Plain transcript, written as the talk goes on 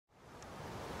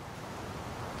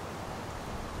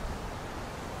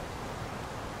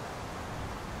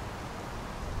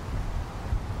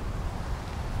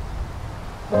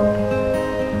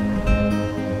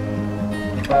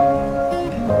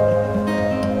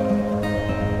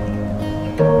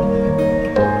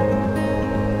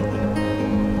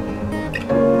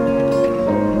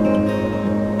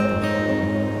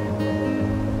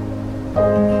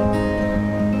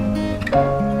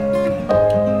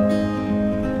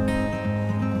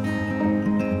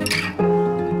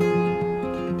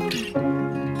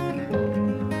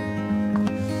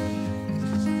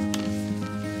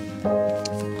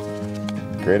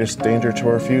greatest danger to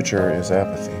our future is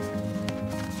apathy.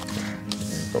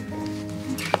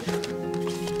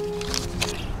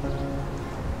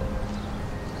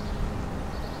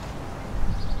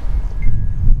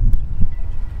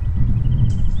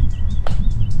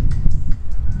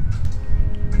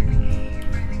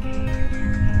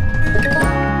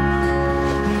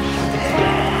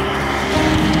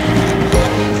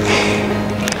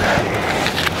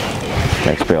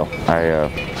 Thanks, Bill.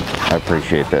 I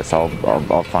appreciate this.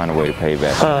 I'll find a way to pay you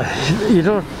back. You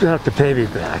don't have to pay me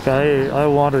back. I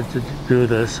wanted to do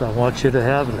this. I want you to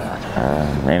have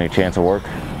that. Any chance of work?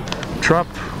 Trump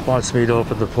wants me to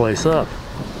open the place up,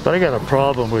 but I got a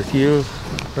problem with you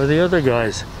or the other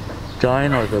guys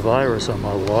dying of the virus on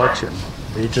my watch, and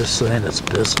me just saying it's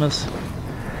business.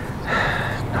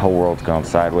 The whole world's gone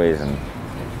sideways, and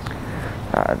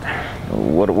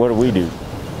what do we do?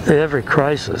 Every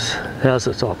crisis has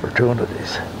its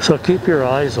opportunities. So keep your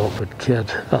eyes open, kid.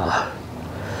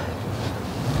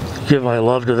 Give my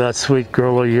love to that sweet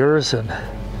girl of yours, and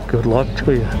good luck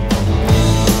to you.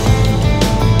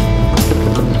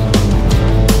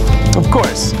 Of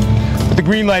course, but the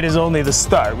green light is only the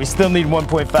start. We still need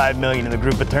 $1.5 million in the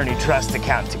group attorney trust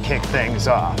account to kick things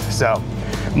off. So,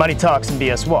 money talks and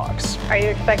BS walks. Are you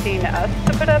expecting us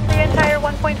to put up the entire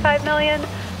 $1.5 million?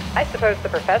 I suppose the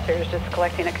professor is just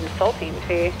collecting a consulting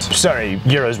fee. Sorry,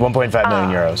 euros, 1.5 million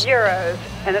euros. Euros,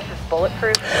 and this is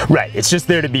bulletproof? Right, it's just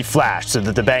there to be flashed so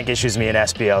that the bank issues me an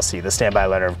SBLC, the standby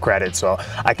letter of credit, so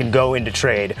I can go into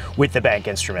trade with the bank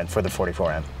instrument for the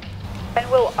 44M.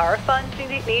 And will our funds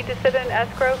need to sit in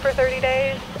escrow for 30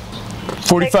 days?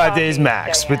 45 days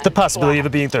max, with the possibility of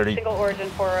it being 30. Single origin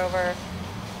pour over.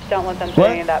 Don't let them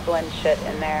put any of that blend shit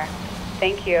in there.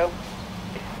 Thank you.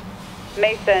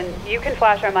 Mason, you can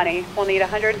flash our money. We'll need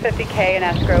 $150K in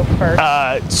escrow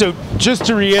first. So just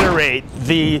to reiterate,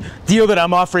 the deal that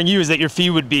I'm offering you is that your fee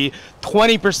would be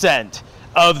 20%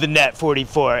 of the net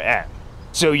 44M.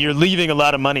 So you're leaving a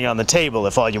lot of money on the table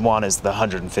if all you want is the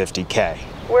 $150K.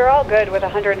 We're all good with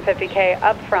 $150K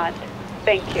up front.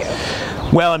 Thank you.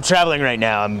 Well, I'm traveling right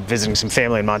now. I'm visiting some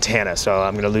family in Montana, so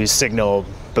I'm going to lose signal,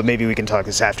 but maybe we can talk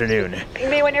this afternoon. Ping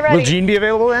me when you're ready. Will Gene be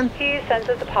available then? He sends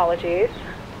his apologies,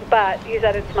 but he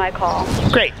said it's my call.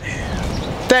 Great.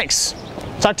 Thanks.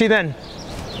 Talk to you then.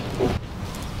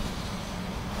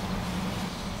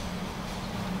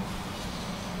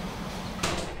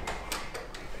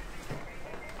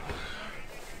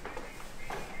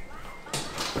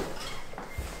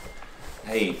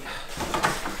 Hey,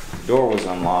 the door was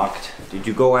unlocked. Did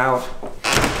you go out?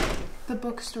 The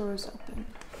bookstore is open.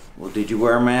 Well, did you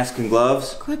wear a mask and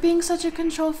gloves? Quit being such a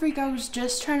control freak. I was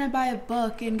just trying to buy a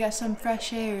book and get some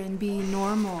fresh air and be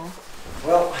normal.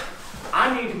 Well,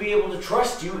 I need to be able to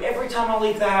trust you every time I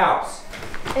leave the house.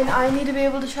 And I need to be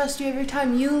able to trust you every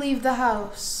time you leave the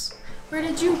house. Where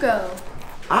did you go?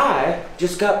 I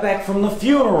just got back from the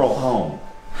funeral home.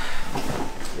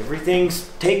 Everything's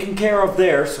taken care of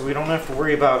there, so we don't have to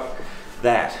worry about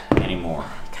that anymore.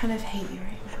 I kind of hate you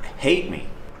right now. Hate me?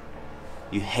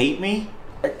 You hate me?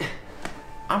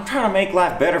 I'm trying to make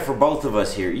life better for both of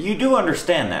us here. You do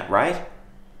understand that, right?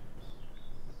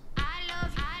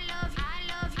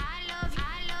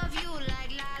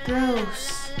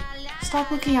 Gross.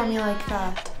 Stop looking at me like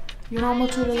that. You're not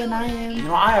much older than I am. You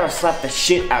know, I ought to slap the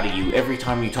shit out of you every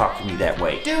time you talk to me that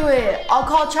way. Do it. I'll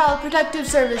call Child Protective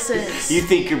Services. You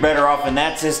think you're better off in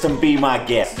that system? Be my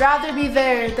guest. I'd rather be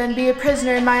there than be a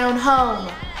prisoner in my own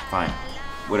home. Fine.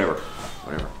 Whatever.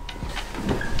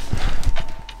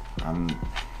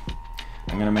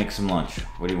 I'm gonna make some lunch.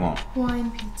 What do you want?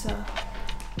 Hawaiian pizza.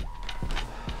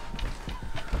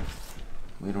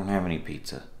 We don't have any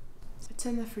pizza. It's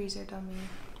in the freezer, dummy.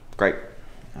 Great.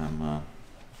 I'm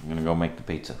gonna go make the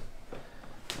pizza.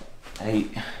 Hey,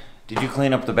 did you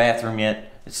clean up the bathroom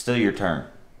yet? It's still your turn.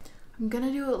 I'm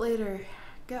gonna do it later.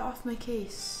 Get off my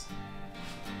case.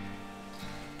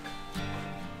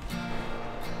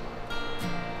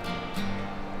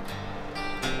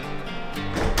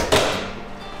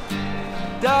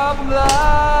 Dumb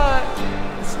luck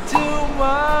is too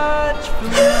much for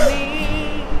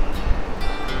me.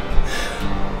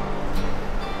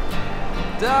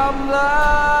 Dumb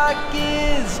luck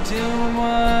is too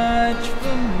much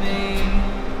for me.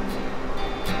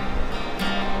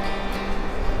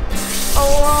 I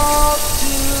want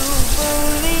to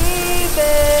believe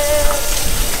it,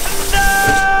 and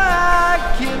I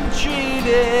can treat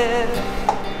it.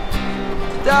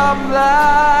 Dumb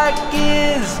luck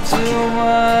is too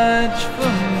much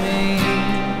for me.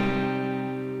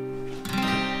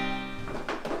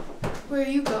 Where are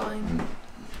you going?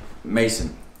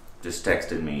 Mason just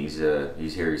texted me. He's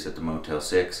here. He's at the Motel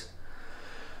 6.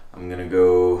 I'm gonna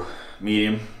go meet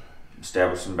him,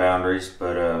 establish some boundaries,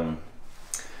 but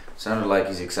sounded like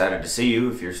he's excited to see you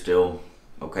if you're still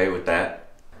okay with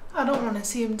that. I don't want to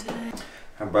see him today.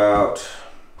 How about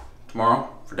tomorrow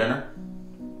for dinner?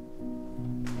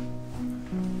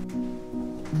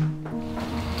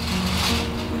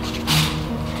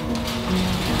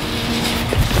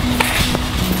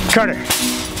 Carter.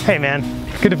 Hey, man.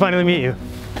 Good to finally meet you.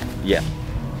 Yeah.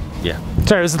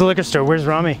 Sorry, this is the liquor store. Where's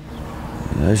Rami?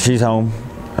 She's home.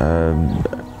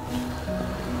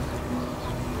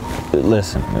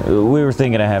 Listen, we were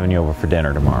thinking of having you over for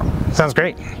dinner tomorrow. Sounds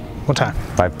great. What time?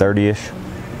 5:30-ish.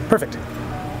 Perfect.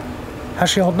 How's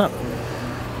she holding up?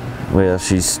 Well,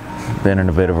 she's been in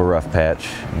a bit of a rough patch.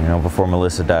 You know, before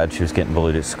Melissa died, she was getting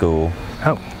bullied at school.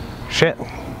 Oh, shit.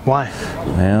 Why?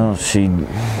 Well, she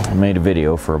made a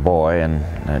video for a boy, and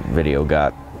that video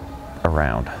got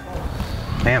around.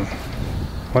 Man,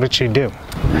 what did she do?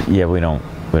 Yeah, we don't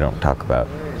talk about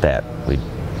that. We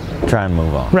try and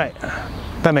move on. Right.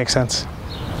 That makes sense.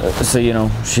 So, you know,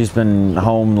 she's been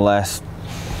home the last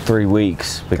 3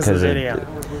 weeks because of the video.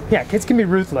 Yeah, kids can be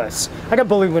ruthless. I got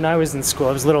bullied when I was in school.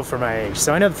 I was little for my age,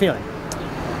 so I know the feeling.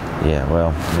 Yeah,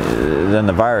 well, then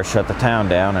the virus shut the town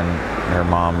down, and her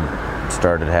mom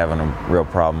started having a real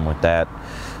problem with that.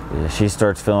 She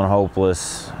starts feeling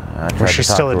hopeless. I tried Was she to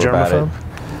talk still a to her about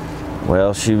germaphobe? it.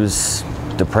 Well, she was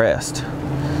depressed.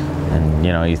 And,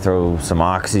 you know, you throw some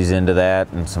oxys into that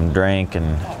and some drink,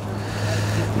 and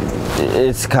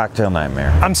it's a cocktail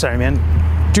nightmare. I'm sorry, man. Do you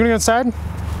want to go outside?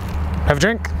 Have a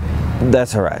drink?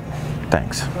 That's all right.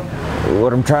 Thanks.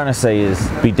 What I'm trying to say is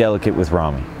be delicate with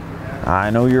Rami. I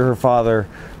know you're her father,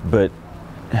 but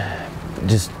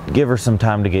just give her some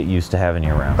time to get used to having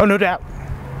you around. Oh, no doubt.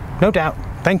 No doubt.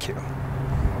 Thank you.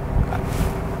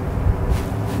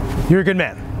 You're a good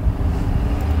man.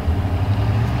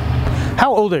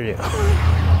 How old are you?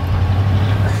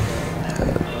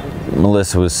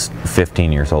 Melissa was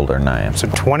 15 years older than I am. So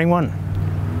 21?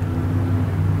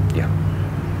 Yeah.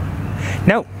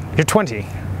 No, you're 20.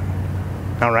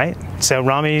 All right. So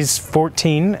Rami's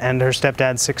 14 and her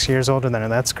stepdad's 6 years older than her.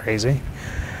 That's crazy.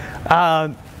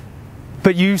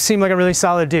 But you seem like a really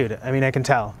solid dude. I mean, I can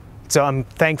tell. So I'm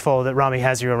thankful that Rami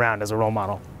has you around as a role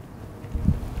model.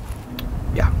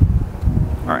 Yeah.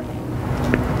 All right.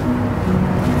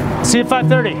 See you at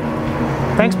 5:30.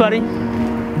 Thanks, buddy.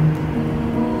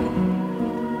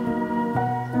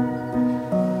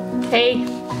 Hey,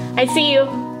 I see you.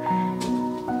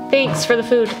 Thanks for the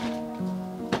food.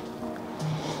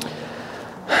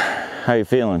 How you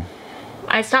feeling?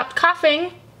 I stopped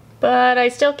coughing, but I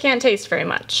still can't taste very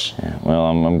much. Yeah, well,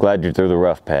 I'm glad you're through the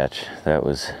rough patch. That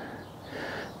was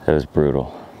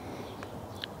brutal.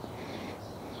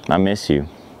 I miss you.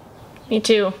 Me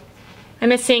too. I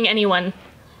miss seeing anyone.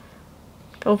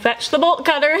 Go fetch the bolt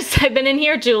cutters. I've been in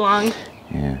here too long.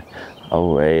 Yeah.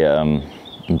 Oh,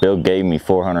 Bill gave me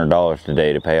 $400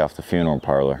 today to pay off the funeral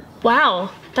parlor. Wow,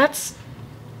 that's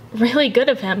really good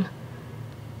of him.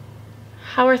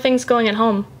 How are things going at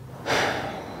home?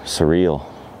 Surreal,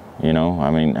 you know? I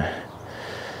mean,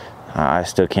 I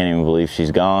still can't even believe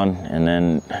she's gone. And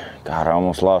then, God, I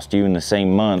almost lost you in the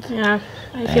same month. Yeah,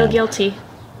 I feel guilty.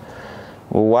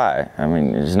 Well, why? I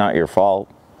mean, it's not your fault.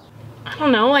 I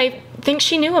don't know, I think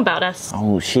she knew about us.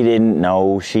 Oh, she didn't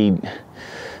know. She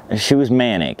was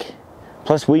manic.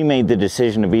 Plus, we made the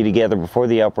decision to be together before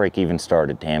the outbreak even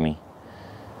started, Tammy.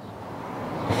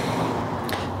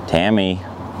 Tammy,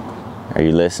 are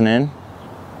you listening?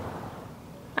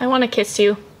 I want to kiss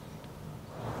you.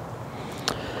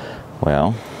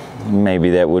 Well, maybe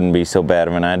that wouldn't be so bad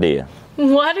of an idea.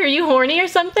 What, are you horny or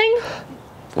something?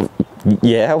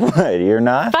 Yeah, what? You're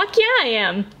not? Fuck yeah, I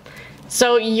am.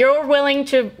 So you're willing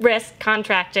to risk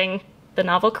contracting the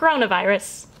novel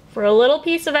coronavirus for a little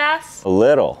piece of ass? A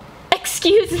little.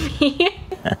 Excuse me.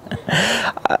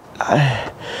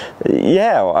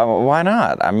 Yeah, why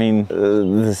not? I mean,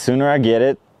 the sooner I get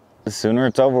it, the sooner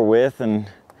it's over with, and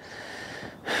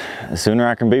the sooner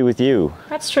I can be with you.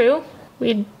 That's true.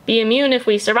 We'd be immune if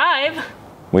we survive.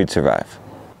 We'd survive.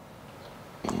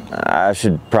 I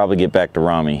should probably get back to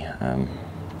Rami.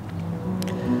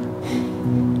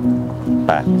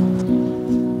 Bye.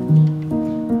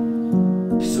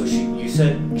 So you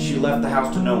said she left the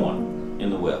house to no one in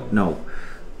the will? No.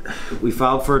 We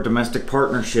filed for a domestic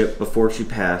partnership before she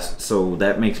passed, so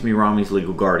that makes me Rami's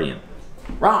legal guardian.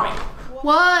 Rami!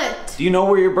 What? Do you know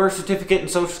where your birth certificate and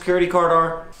social security card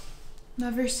are?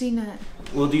 Never seen it.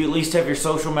 Well, do you at least have your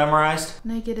social memorized?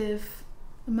 Negative.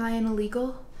 Am I an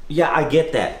illegal? Yeah, I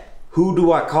get that. Who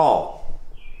do I call?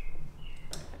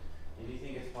 Do you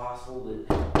think it's possible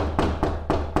that...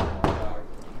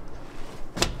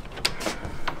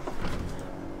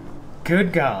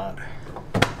 Good God.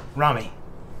 Rami.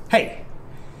 Hey,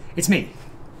 it's me.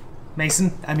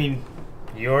 Mason, I mean,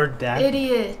 your dad.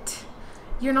 Idiot.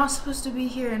 You're not supposed to be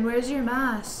here, and where's your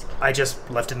mask? I just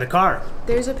left in the car.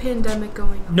 There's a pandemic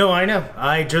going on. No, I know.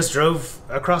 I just drove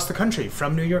across the country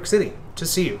from New York City to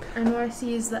see you.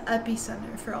 NYC is the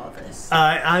epicenter for all this.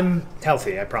 I'm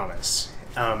healthy, I promise.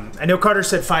 I know Carter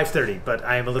said 5:30, but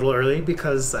I am a little early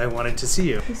because I wanted to see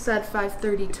you. He said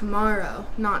 5:30 tomorrow,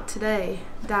 not today,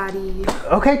 Daddy.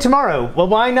 Okay, tomorrow. Well,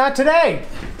 why not today?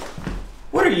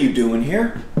 What are you doing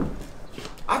here?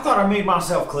 I thought I made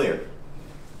myself clear.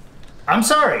 I'm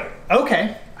sorry.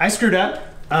 Okay, I screwed up.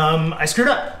 And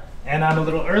I'm a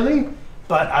little early,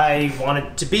 but I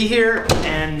wanted to be here,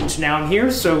 and now I'm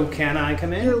here, so can I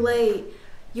come in? You're late.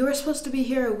 You were supposed to be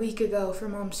here a week ago for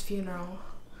Mom's funeral.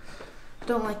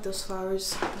 Don't like those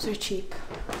flowers. Those are cheap.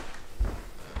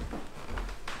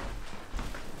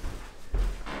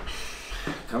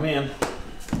 Come in.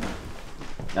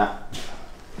 Yeah.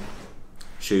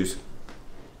 Shoes.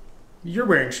 You're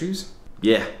wearing shoes.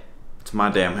 Yeah, it's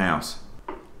my damn house.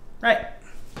 Right.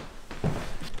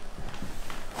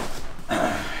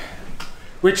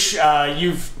 Which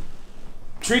you've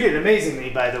treated amazingly,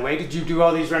 by the way. Did you do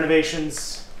all these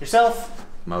renovations yourself?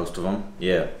 Most of them,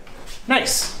 yeah.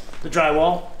 Nice. The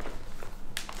drywall.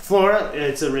 Floor,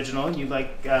 it's original. You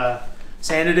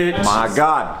sanded it. My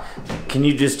God. Can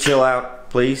you just chill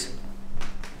out, please?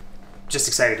 Just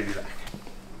excited to be back.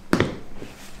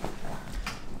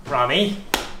 Rami,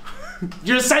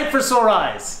 you're a sight for sore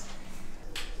eyes.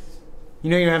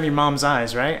 You know you have your mom's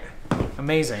eyes, right?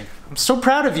 Amazing. I'm so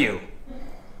proud of you.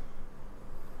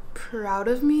 Proud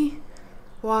of me?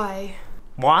 Why?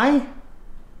 Why?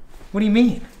 What do you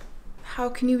mean? How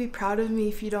can you be proud of me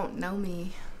if you don't know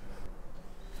me?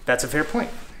 That's a fair point.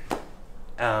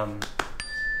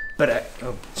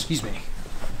 Excuse me.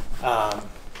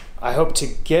 I hope to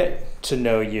get to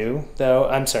know you, though.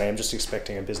 I'm sorry, I'm just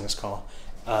expecting a business call.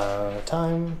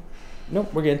 Time?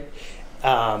 Nope, we're good.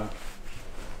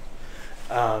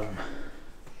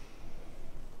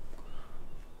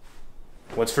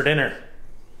 What's for dinner?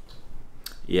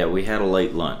 Yeah, we had a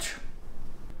late lunch.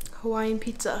 Hawaiian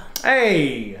pizza.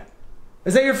 Hey!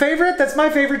 Is that your favorite? That's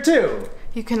my favorite too.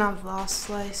 You can have the last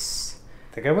slice.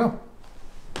 Think I will.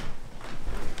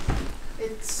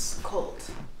 It's cold.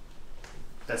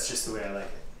 That's just the way I like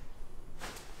it.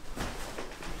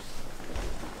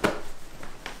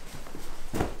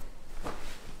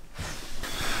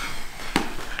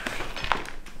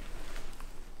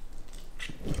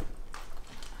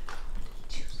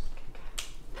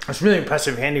 That's really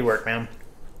impressive handiwork, ma'am.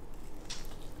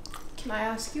 Can I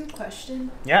ask you a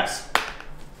question? Yes.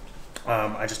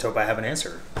 I just hope I have an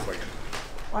answer for you.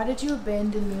 Why did you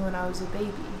abandon me when I was a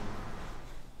baby?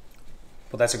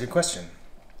 Well, that's a good question.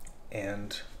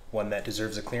 And one that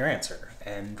deserves a clear answer.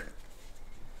 And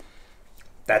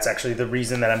that's actually the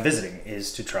reason that I'm visiting,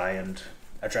 is to try and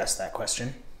address that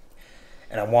question.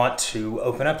 And I want to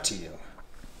open up to you.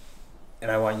 And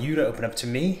I want you to open up to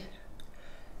me.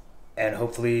 And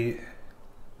hopefully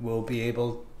we'll be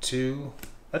able to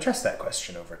address that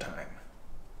question over time.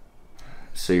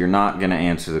 So you're not going to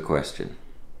answer the question?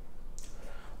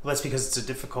 Well, that's because it's a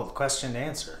difficult question to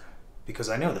answer. Because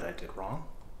I know that I did wrong.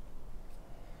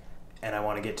 And I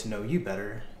want to get to know you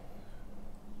better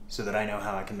so that I know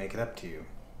how I can make it up to you.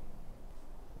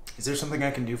 Is there something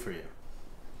I can do for you?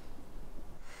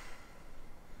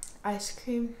 Ice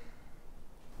cream.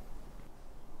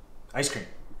 Ice cream.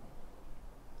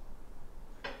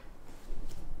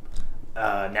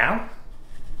 Now?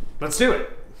 Let's do it.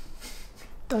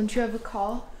 Don't you have a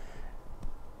call?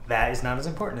 That is not as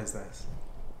important as this.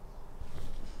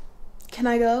 Can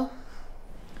I go?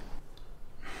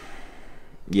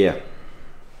 Yeah.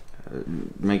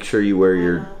 Make sure you wear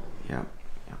your... Yeah.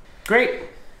 Great.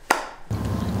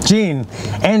 Gene,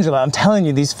 Angela, I'm telling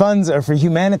you, these funds are for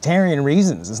humanitarian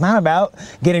reasons. It's not about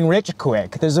getting rich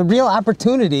quick. There's a real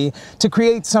opportunity to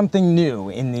create something new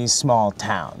in these small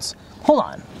towns. Hold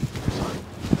on.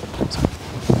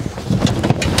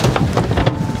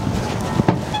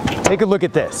 Take a look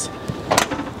at this.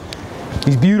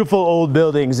 These beautiful old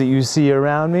buildings that you see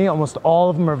around me, almost all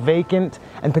of them are vacant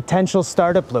and potential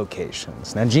startup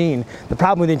locations. Now, Gene, the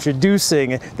problem with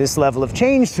introducing this level of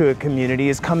change to a community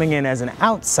is coming in as an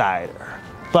outsider.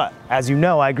 But, as you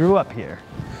know, I grew up here.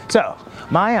 So,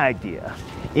 my idea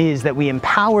is that we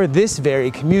empower this very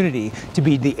community to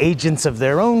be the agents of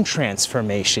their own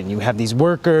transformation. You have these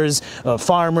workers,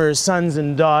 farmers, sons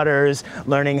and daughters,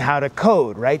 learning how to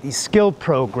code, right? These skill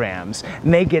programs,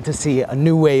 and they get to see a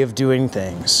new way of doing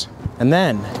things. And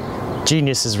then,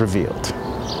 genius is revealed.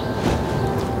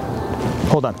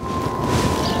 Hold on.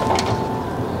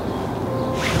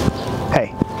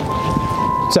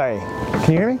 Sorry,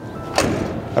 can you hear me?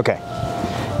 Okay.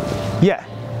 Yeah.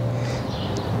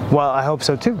 Well, I hope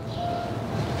so too.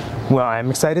 Well, I'm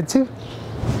excited too.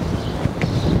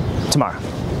 Tomorrow.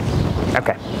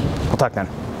 Okay. We'll talk then.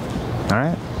 All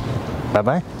right.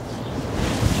 Bye-bye.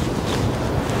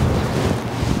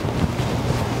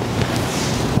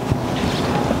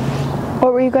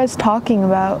 What were you guys talking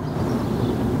about?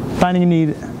 Finding a need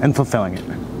and fulfilling it.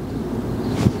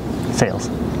 Sales.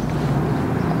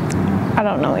 I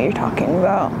don't know what you're talking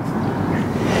about.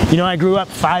 You know, I grew up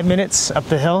 5 minutes up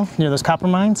the hill near those copper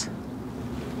mines.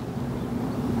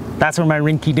 That's where my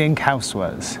rinky-dink house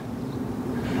was.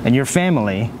 And your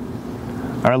family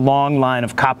are a long line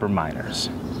of copper miners,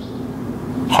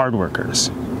 hard workers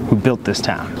who built this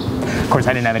town. Of course,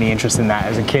 I didn't have any interest in that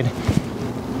as a kid.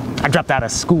 I dropped out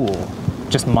of school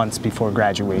just months before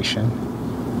graduation.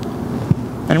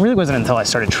 And it really wasn't until I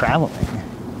started traveling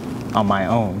on my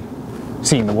own,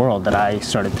 seeing the world, that I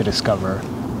started to discover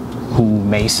who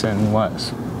Mason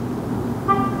was.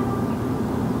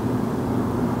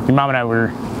 Your mom and I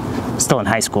were still in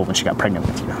high school when she got pregnant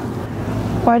with you.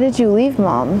 Why did you leave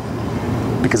Mom?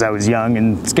 Because I was young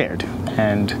and scared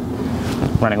and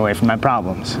running away from my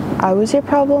problems. I was your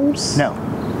problems? No,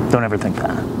 don't ever think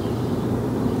that.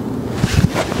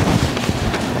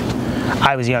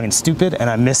 I was young and stupid, and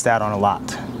I missed out on a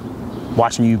lot.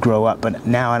 Watching you grow up, but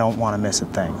now I don't want to miss a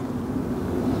thing.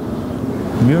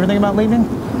 You ever think about leaving?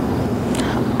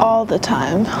 All the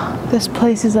time. This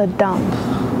place is a dump.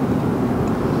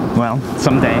 Well,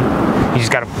 someday, you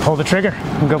just gotta pull the trigger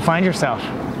and go find yourself.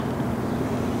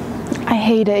 I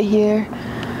hate it here.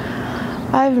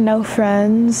 I have no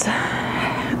friends,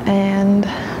 and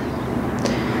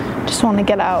just want to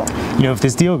get out. You know, if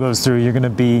this deal goes through, you're gonna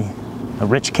be a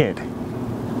rich kid.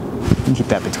 You can keep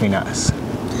that between us.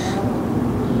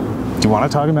 Do you want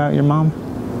to talk about your mom?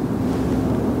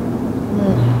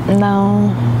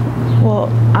 No. Well,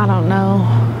 I don't know.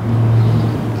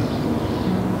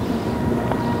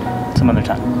 Some other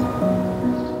time.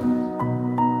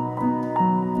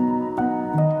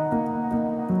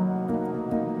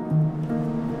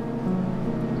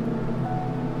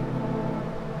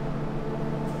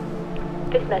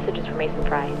 This message is from Mason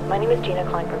Fry. My name is Gina,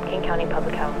 calling from King County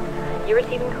Public Health. You're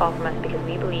receiving a call from us because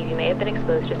we believe you may have been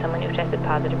exposed to someone who tested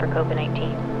positive for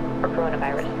COVID-19 or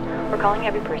coronavirus. We're calling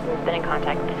every person who's been in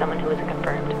contact with someone who isn't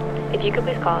confirmed. If you could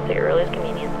please call us at your earliest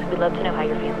convenience, we'd love to know how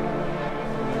you're feeling.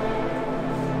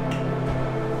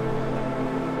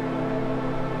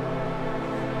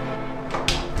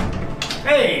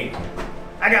 Hey,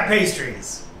 I got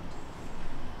pastries.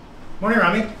 Morning,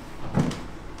 Rami.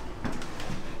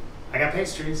 I got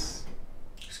pastries.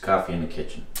 There's coffee in the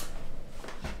kitchen.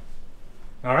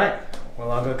 All right,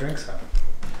 well, I'll go drink some.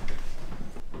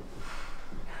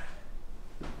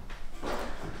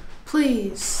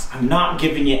 Please. I'm not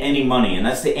giving you any money, and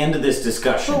that's the end of this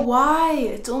discussion. But why?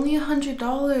 It's only $100.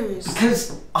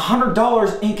 Because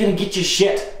 $100 ain't gonna get you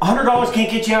shit. $100 can't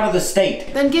get you out of the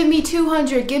state. Then give me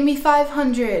 200. Give me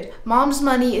 500. Mom's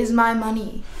money is my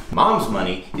money. Mom's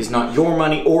money is not your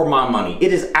money or my money.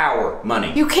 It is our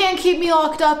money. You can't keep me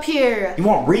locked up here. You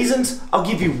want reasons? I'll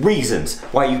give you reasons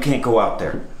why you can't go out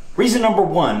there. Reason number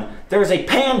one, there is a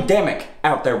pandemic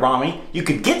out there, Rami. You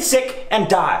could get sick and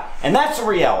die, and that's a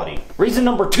reality. Reason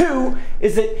number two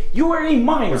is that you are a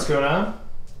minor. What's going on?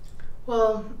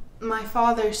 Well, my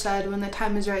father said when the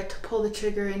time is right to pull the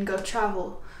trigger and go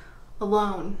travel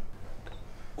alone.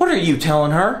 What are you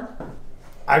telling her?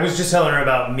 I was just telling her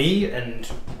about me and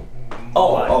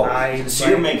so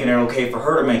you're making it okay for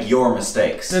her to make your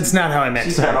mistakes. That's not how I meant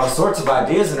it. She's got all sorts of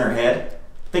ideas in her head,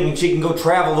 thinking she can go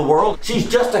travel the world. She's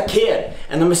just a kid,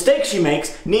 and the mistakes she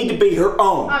makes need to be her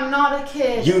own. I'm not a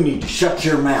kid. You need to shut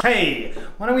your mouth. Hey,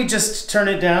 why don't we just turn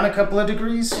it down a couple of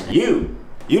degrees? You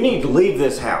need to leave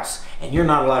this house, and you're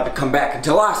not allowed to come back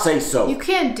until I say so. You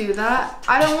can't do that.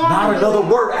 I don't want to. Not another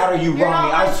word out of you, You're Rami.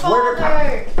 not my I swear to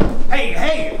God. father.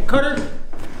 Hey, Carter,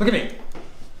 look at me.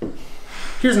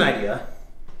 Here's an idea.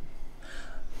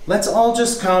 Let's all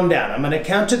just calm down. I'm gonna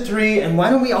count to 3, and why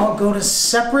don't we all go to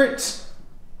separate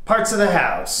parts of the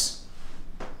house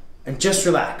and just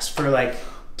relax for like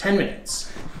 10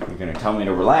 minutes. You're gonna tell me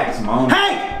to relax, Mom.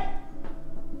 Hey!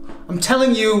 I'm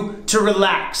telling you to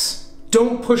relax.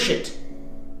 Don't push it.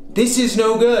 This is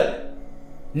no good.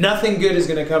 Nothing good is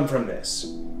gonna come from this.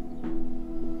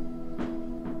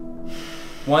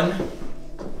 1,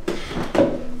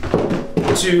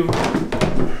 2,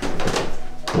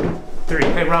 3.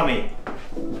 Hey, Rami.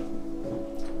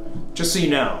 Just so you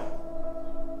know,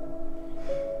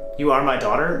 you are my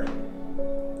daughter,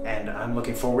 and I'm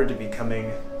looking forward to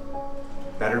becoming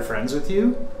better friends with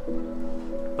you.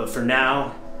 But for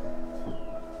now,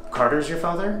 Carter's your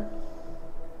father,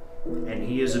 and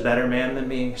he is a better man than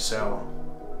me, so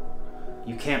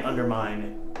you can't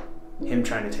undermine him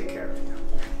trying to take care of you.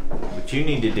 What you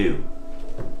need to do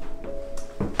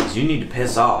is you need to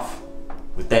piss off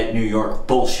with that New York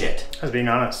bullshit. I was being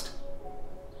honest.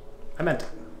 I meant it.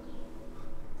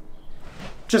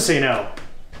 Just so you know,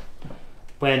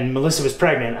 when Melissa was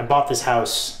pregnant, I bought this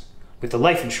house with the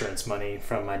life insurance money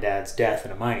from my dad's death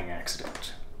in a mining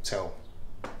accident. So,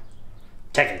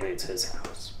 technically it's his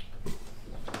house.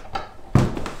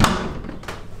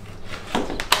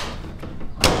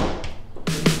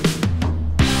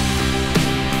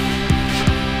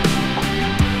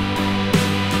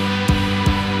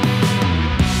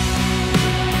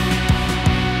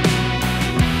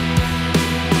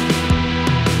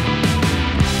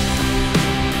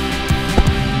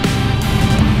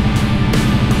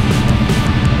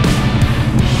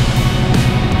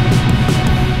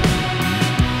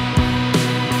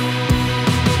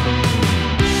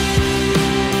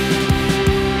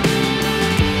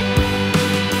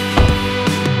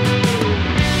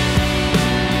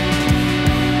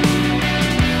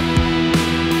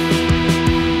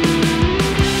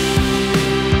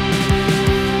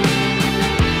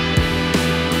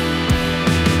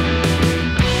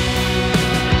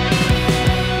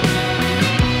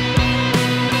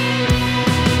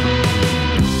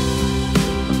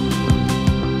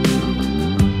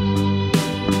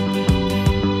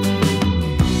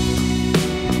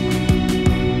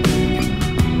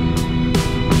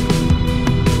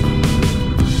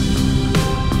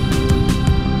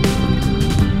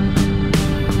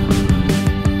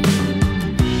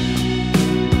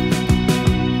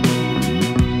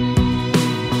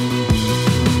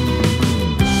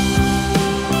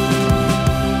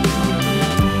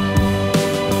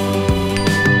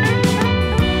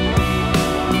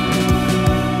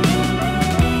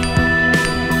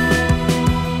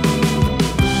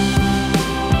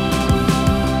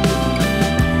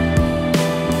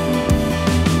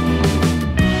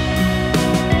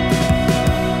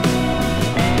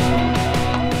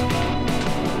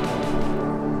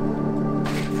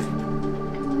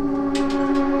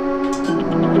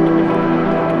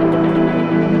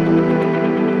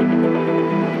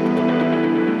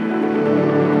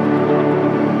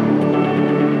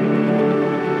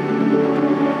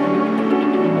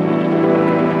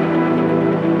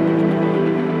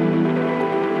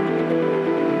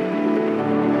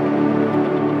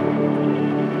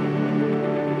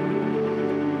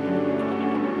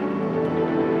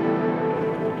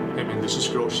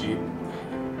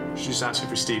 She's asking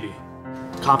for Stevie.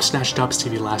 Cops snatched up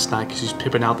Stevie last night because he's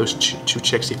pimping out those two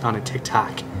chicks he found in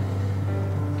TikTok.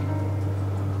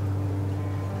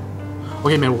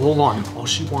 Okay, man, well, hold on. All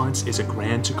she wants is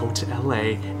 $1,000 to go to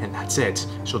LA, and that's it.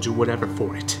 She'll do whatever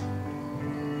for it.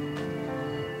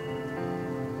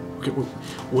 Okay, well,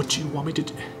 what do you want me to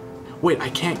do? Wait, I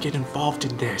can't get involved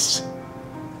in this.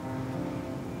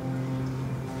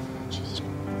 Jesus.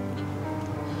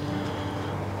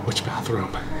 Which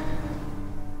bathroom?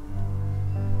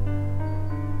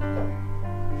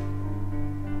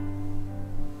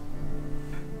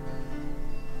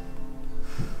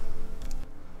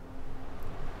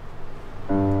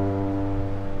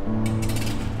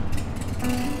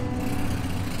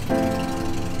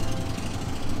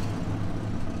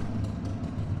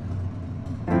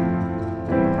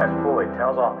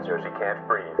 Tells officers he can't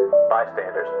breathe.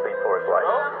 Bystanders plead for his life.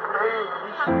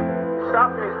 Oh,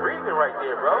 stopping his breathing right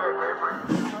there, bro.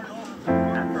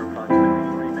 After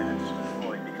approximately 3 minutes,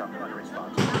 Floyd becomes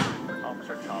unresponsive.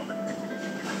 Officer Talbot continues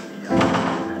to use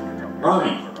the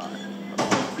Ronnie!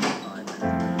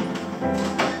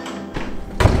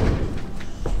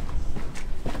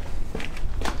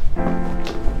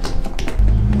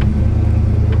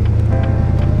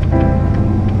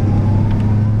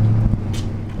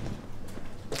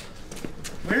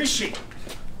 Where is she?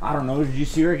 I don't know. Did you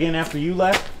see her again after you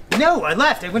left? No, I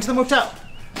left. I went to the motel.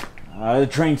 The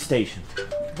train station.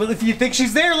 Well, if you think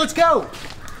she's there, let's go.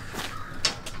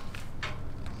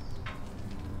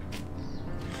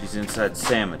 She's inside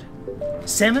Salmon.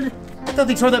 Salmon? I thought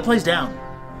they tore that place down.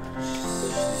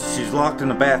 She's locked in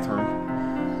the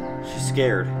bathroom. She's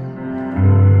scared.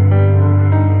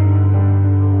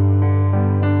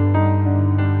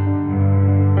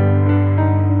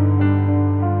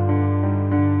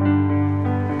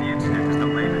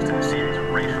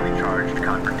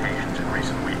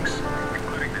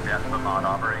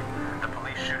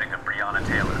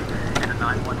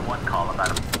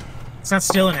 It's not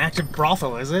still an active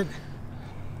brothel, is it?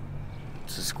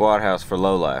 It's a squad house for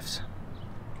lowlifes.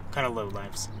 What kind of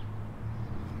lowlifes?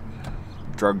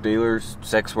 Drug dealers,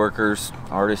 sex workers,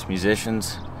 artists,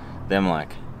 musicians. them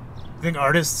like? You think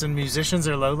artists and musicians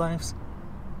are lowlifes?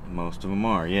 Most of them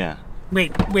are, yeah.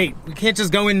 Wait, we can't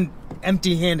just go in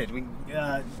empty-handed. Do you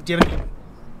have any...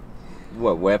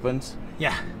 What, weapons?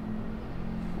 Yeah.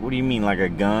 What do you mean, like a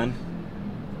gun?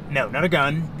 No, not a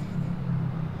gun.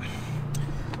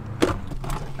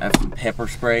 I have some pepper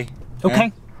spray. Okay. Eh?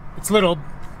 It's little,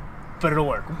 but it'll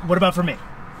work. What about for me?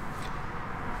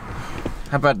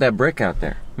 How about that brick out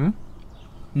there?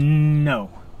 No.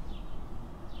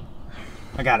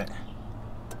 I got it.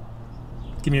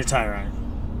 Give me your tire iron.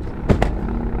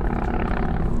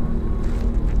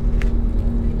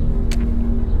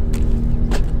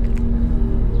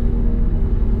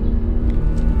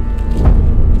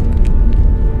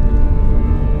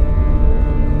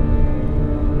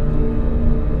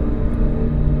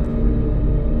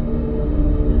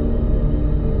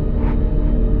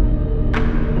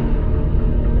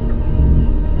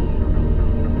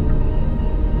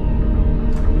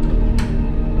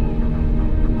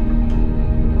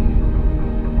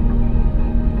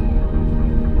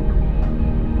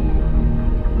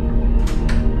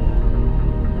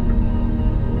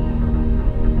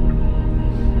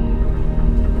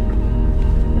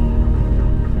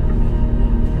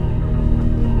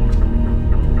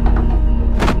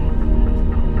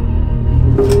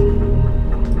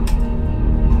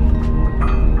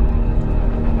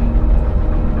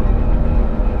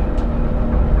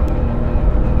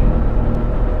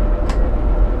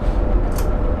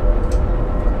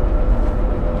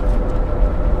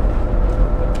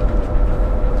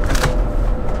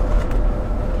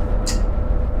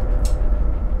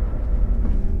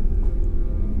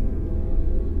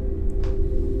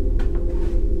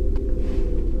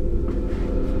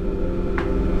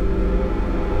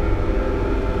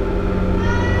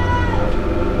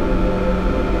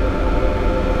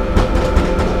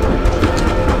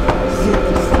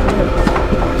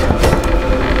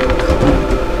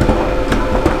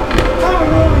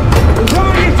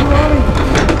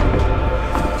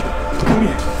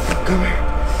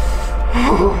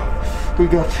 We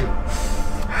got you.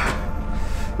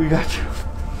 We got you.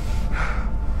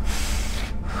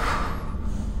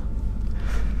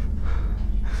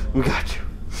 We got you.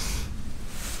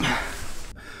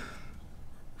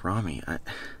 Rami,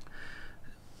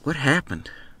 what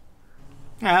happened?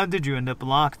 How did you end up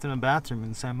locked in a bathroom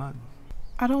in San Mud?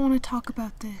 I don't want to talk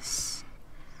about this.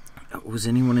 Was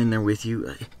anyone in there with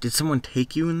you? Did someone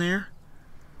take you in there?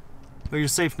 Well, you're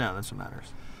safe now, that's what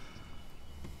matters.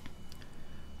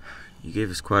 You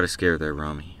gave us quite a scare there,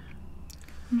 Rami.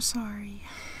 I'm sorry.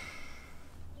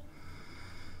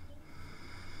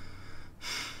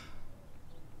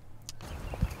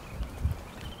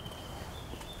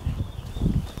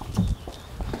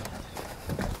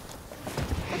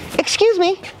 Excuse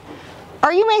me,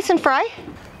 are you Mason Fry?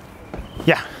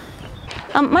 Yeah.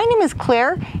 My name is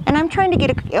Claire, and I'm trying to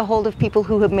get a hold of people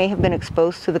who may have been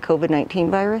exposed to the COVID-19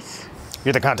 virus.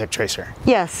 You're the contact tracer?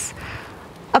 Yes.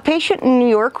 A patient in New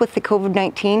York with the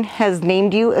COVID-19 has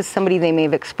named you as somebody they may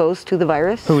have exposed to the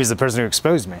virus. Who is the person who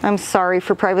exposed me? I'm sorry,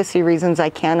 for privacy reasons, I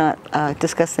cannot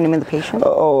discuss the name of the patient.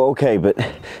 Oh, okay, but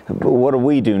what do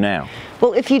we do now?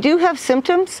 Well, if you do have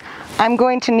symptoms, I'm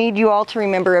going to need you all to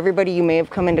remember everybody you may have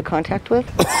come into contact with.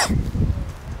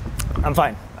 I'm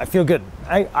fine. I feel good.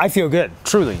 I feel good,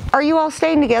 truly. Are you all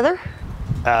staying together?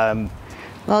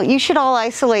 Well, you should all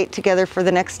isolate together for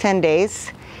the next 10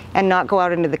 days and not go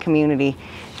out into the community.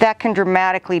 That can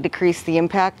dramatically decrease the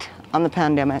impact on the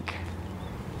pandemic.